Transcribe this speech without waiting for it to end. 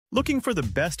Looking for the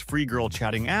best free girl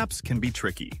chatting apps can be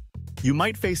tricky. You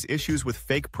might face issues with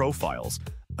fake profiles,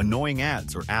 annoying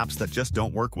ads, or apps that just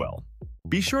don't work well.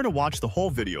 Be sure to watch the whole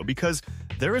video because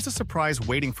there is a surprise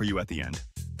waiting for you at the end.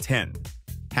 10.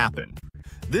 Happn.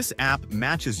 This app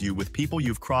matches you with people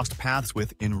you've crossed paths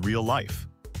with in real life.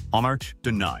 March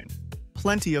to 9.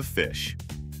 Plenty of fish.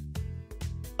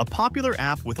 A popular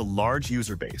app with a large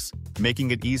user base,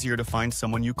 making it easier to find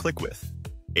someone you click with.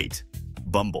 8.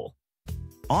 Bumble.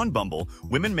 On Bumble,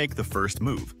 women make the first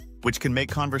move, which can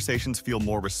make conversations feel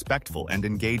more respectful and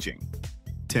engaging.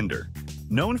 Tinder.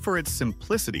 Known for its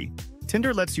simplicity,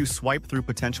 Tinder lets you swipe through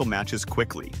potential matches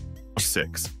quickly.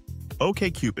 6.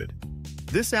 OkCupid.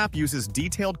 This app uses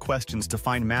detailed questions to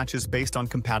find matches based on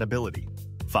compatibility.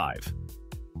 5.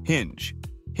 Hinge.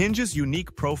 Hinge's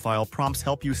unique profile prompts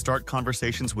help you start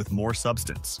conversations with more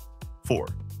substance. 4.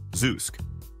 Zoosk.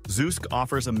 Zoosk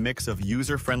offers a mix of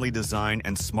user-friendly design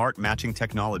and smart matching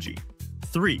technology.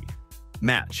 3.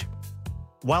 Match.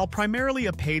 While primarily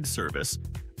a paid service,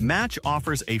 Match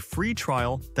offers a free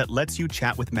trial that lets you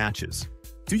chat with matches.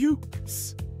 Do you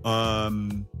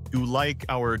like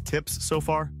our tips so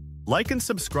far? Like and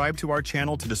subscribe to our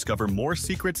channel to discover more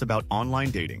secrets about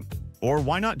online dating. Or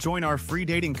why not join our free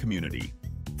dating community?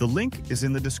 The link is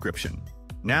in the description.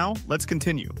 Now, let's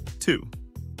continue. 2.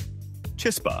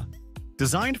 Chispa.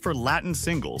 Designed for Latin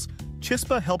singles,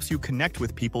 Chispa helps you connect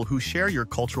with people who share your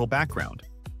cultural background.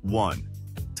 1.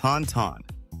 Tantan.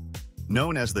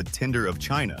 Known as the Tinder of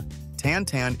China,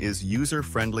 Tantan is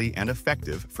user-friendly and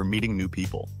effective for meeting new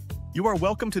people. You are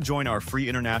welcome to join our free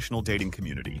international dating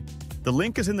community. The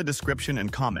link is in the description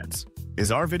and comments.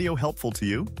 Is our video helpful to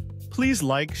you? Please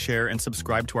like, share, and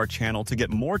subscribe to our channel to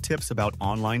get more tips about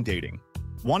online dating.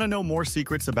 Want to know more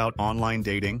secrets about online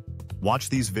dating? Watch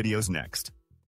these videos next.